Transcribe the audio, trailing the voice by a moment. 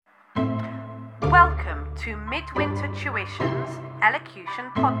Welcome to Midwinter Tuition's Elocution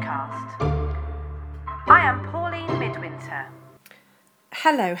Podcast. I am Pauline Midwinter.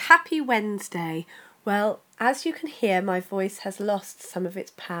 Hello, happy Wednesday. Well, as you can hear, my voice has lost some of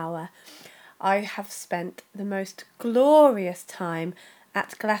its power. I have spent the most glorious time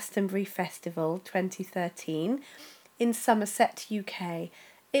at Glastonbury Festival 2013 in Somerset, UK.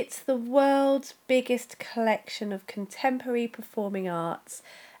 It's the world's biggest collection of contemporary performing arts,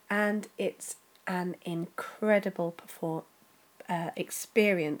 and it's an incredible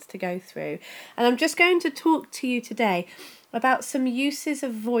experience to go through. And I'm just going to talk to you today about some uses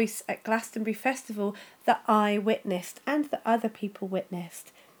of voice at Glastonbury Festival that I witnessed and that other people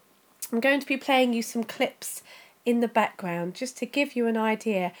witnessed. I'm going to be playing you some clips in the background just to give you an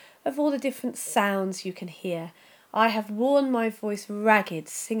idea of all the different sounds you can hear. I have worn my voice ragged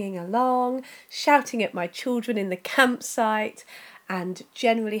singing along, shouting at my children in the campsite, and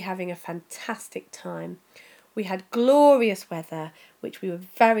generally having a fantastic time. We had glorious weather, which we were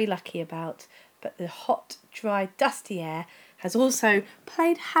very lucky about, but the hot, dry, dusty air has also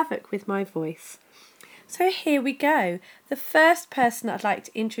played havoc with my voice. So here we go. The first person I'd like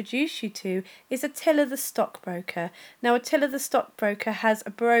to introduce you to is Attila the Stockbroker. Now, Attila the Stockbroker has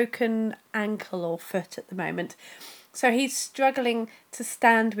a broken ankle or foot at the moment, so he's struggling to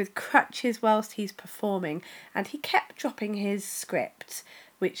stand with crutches whilst he's performing, and he kept dropping his script,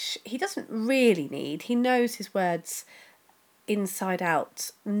 which he doesn't really need. He knows his words inside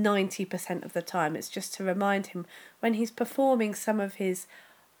out 90% of the time. It's just to remind him when he's performing some of his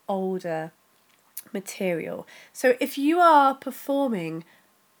older material. So if you are performing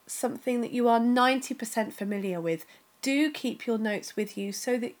something that you are 90% familiar with, do keep your notes with you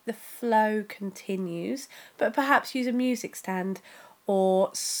so that the flow continues, but perhaps use a music stand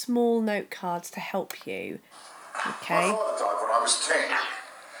or small note cards to help you. Okay. My father died when I was 10,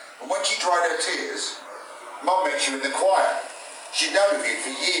 and when she dried her tears, Mum met you in the choir. She'd known of you for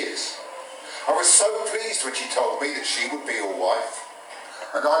years. I was so pleased when she told me that she would be your wife,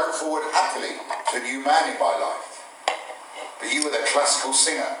 and I look forward happily to a new man in my life. But you were the classical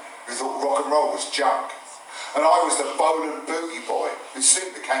singer who thought rock and roll was junk, and I was the bowling boogie boy who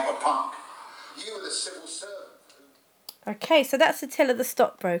soon became a punk. You were the civil servant. Okay, so that's Attila the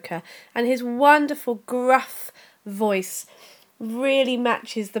Stockbroker, and his wonderful gruff voice really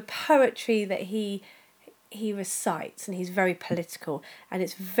matches the poetry that he recites, and he's very political, and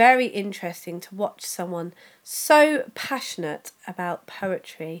it's very interesting to watch someone so passionate about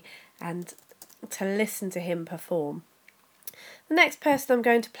poetry and to listen to him perform. The next person I'm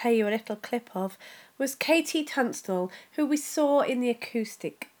going to play you a little clip of was KT Tunstall, who we saw in the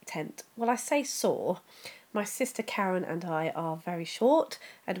acoustic tent. Well, I say saw. My sister Karen and I are very short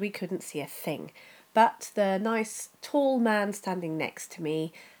and we couldn't see a thing. But the nice tall man standing next to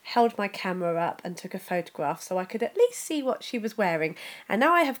me held my camera up and took a photograph so I could at least see what she was wearing. And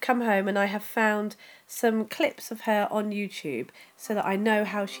now I have come home and I have found some clips of her on YouTube so that I know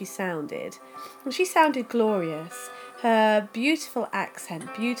how she sounded. And she sounded glorious. Her beautiful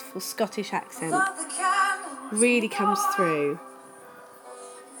accent, beautiful Scottish accent, really comes through.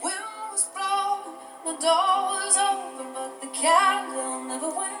 Wind was blowing, the door was open, but the candle never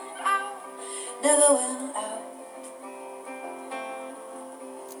went out, never went out.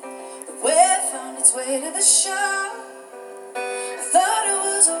 The wind found its way to the shore. I thought it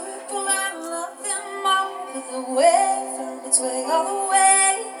was a ripple and nothing more, but the wind found its way all the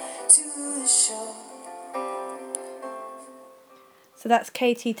way to the shore. So that's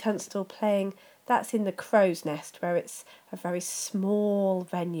KT Tunstall playing. That's in the Crow's Nest, where it's a very small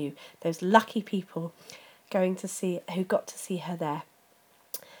venue. Those lucky people who got to see her there.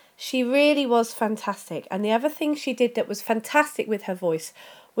 She really was fantastic. And the other thing she did that was fantastic with her voice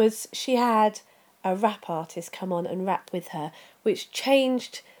was she had a rap artist come on and rap with her, which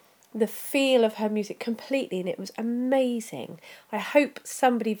changed the feel of her music completely, and it was amazing. I hope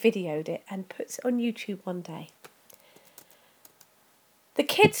somebody videoed it and puts it on YouTube one day. The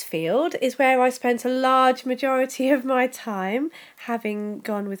kids' field is where I spent a large majority of my time, having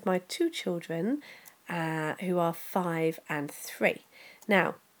gone with my two children, who are 5 and 3.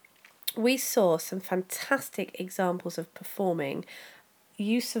 Now, we saw some fantastic examples of performing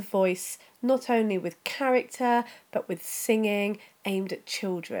use of voice, not only with character, but with singing aimed at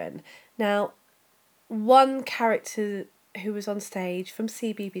children. Now, one character who was on stage from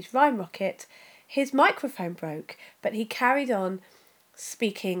CBeebies Rhyme Rocket, his microphone broke, but he carried on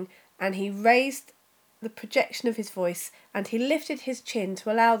speaking, and he raised the projection of his voice and he lifted his chin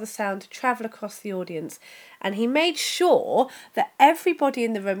to allow the sound to travel across the audience, and he made sure that everybody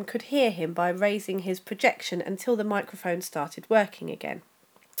in the room could hear him by raising his projection until the microphone started working again.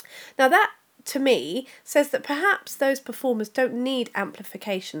 Now that to me, says that perhaps those performers don't need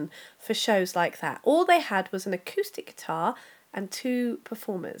amplification for shows like that. All they had was an acoustic guitar and 2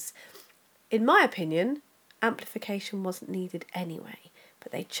 performers. In my opinion, amplification wasn't needed anyway,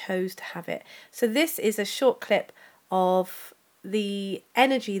 but they chose to have it. So this is a short clip of the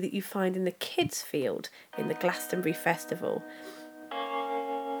energy that you find in the kids' field in the Glastonbury Festival.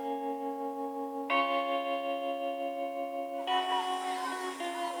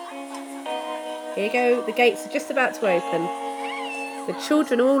 Here you go, the gates are just about to open. The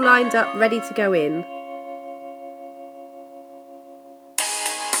children all lined up, ready to go in.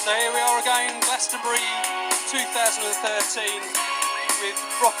 So here we are again, Glastonbury 2013 with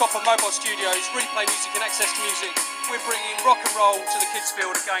Rock Opera Mobile Studios, Replay Music and Access to Music. We're bringing rock and roll to the kids'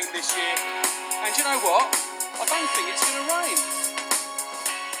 field again this year. And you know what? I don't think it's going to rain.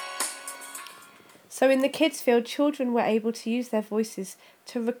 So in the kids' field, children were able to use their voices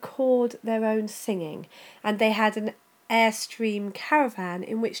to record their own singing. And they had an Airstream caravan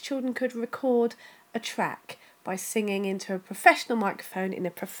in which children could record a track by singing into a professional microphone in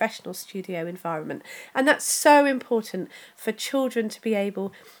a professional studio environment. And that's so important for children to be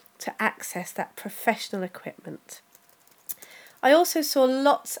able to access that professional equipment. I also saw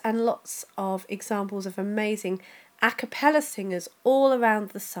lots and lots of examples of amazing a cappella singers all around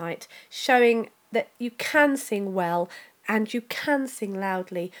the site, showing that you can sing well and you can sing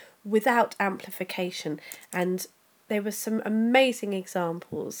loudly without amplification. And there were some amazing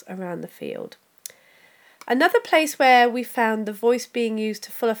examples around the field. Another place where we found the voice being used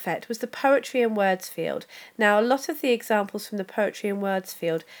to full effect was the poetry and words field. Now, a lot of the examples from the poetry and words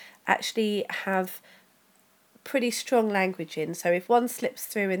field actually have pretty strong language in, so if one slips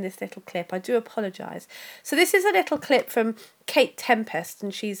through in this little clip, I do apologise. So this is a little clip from Kate Tempest,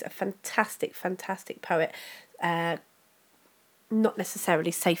 and she's a fantastic poet, not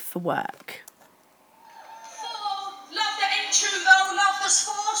necessarily safe for work. Love that ain't true though, love that's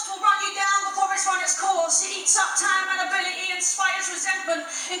forced will run you down before it's run its course. It eats up time and ability, inspires resentment,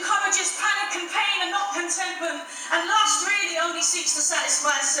 encourages panic and pain and not contentment. And lust really only seeks to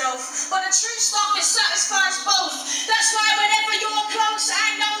satisfy itself, but a true spark it satisfies both. That's why whenever you're close,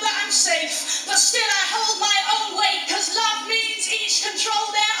 I know that I'm safe, but still I hold my own weight, cause love means each control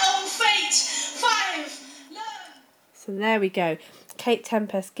their own fate. 5. Learn. So there we go. Kate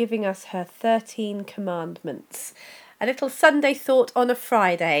Tempest giving us her 13 commandments. A little Sunday thought on a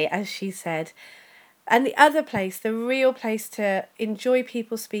Friday, as she said. And the other place, the real place to enjoy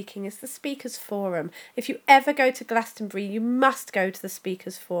people speaking, is the Speakers Forum. If you ever go to Glastonbury, you must go to the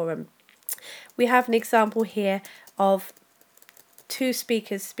Speakers Forum. We have an example here of 2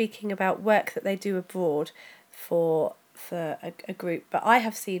 speakers speaking about work that they do abroad for a group. But I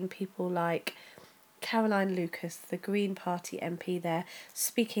have seen people like Caroline Lucas, the Green Party MP there,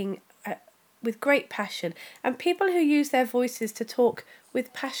 speaking with great passion. And people who use their voices to talk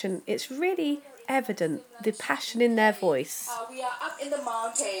with passion, it's really evident, the passion in their voice. We are up in the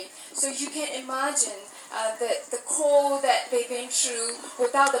mountain, so you can imagine the cold that they've been through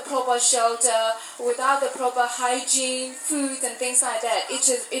without the proper shelter, without the proper hygiene, food and things like that.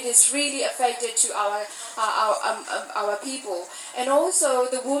 It is really affected to our people. And also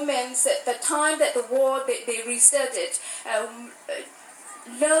the women, the time that the war they restarted,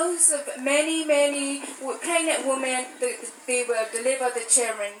 loads of many pregnant women, they will deliver the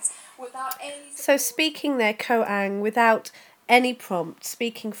children without any. So speaking their Koang without any prompt,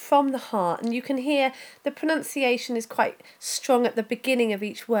 speaking from the heart, and you can hear the pronunciation is quite strong at the beginning of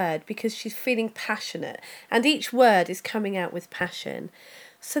each word because she's feeling passionate, and each word is coming out with passion.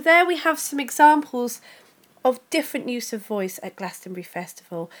 So there we have some examples of different use of voice at Glastonbury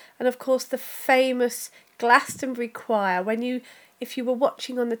Festival, and of course the famous Glastonbury Choir. If you were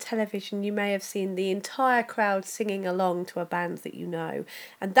watching on the television, you may have seen the entire crowd singing along to a band that you know,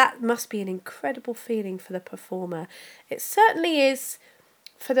 and that must be an incredible feeling for the performer. It certainly is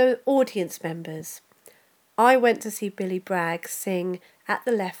for the audience members. I went to see Billy Bragg sing at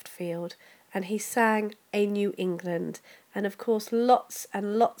the Left Field, and he sang A New England, and of course lots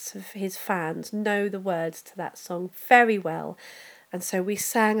and lots of his fans know the words to that song very well. And so we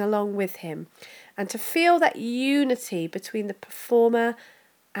sang along with him. And to feel that unity between the performer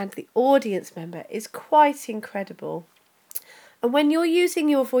and the audience member is quite incredible. And when you're using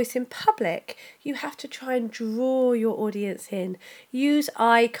your voice in public, you have to try and draw your audience in. Use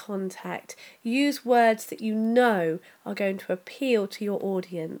eye contact. Use words that you know are going to appeal to your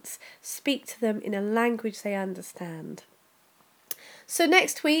audience. Speak to them in a language they understand. So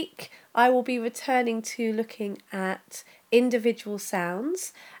next week, I will be returning to looking at individual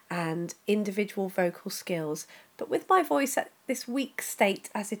sounds and individual vocal skills. But with my voice at this weak state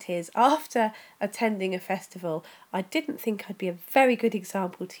as it is, after attending a festival, I didn't think I'd be a very good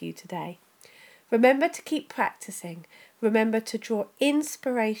example to you today. Remember to keep practicing. Remember to draw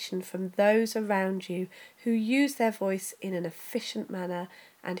inspiration from those around you who use their voice in an efficient manner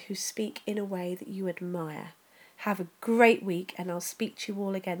and who speak in a way that you admire. Have a great week, and I'll speak to you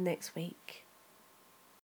all again next week.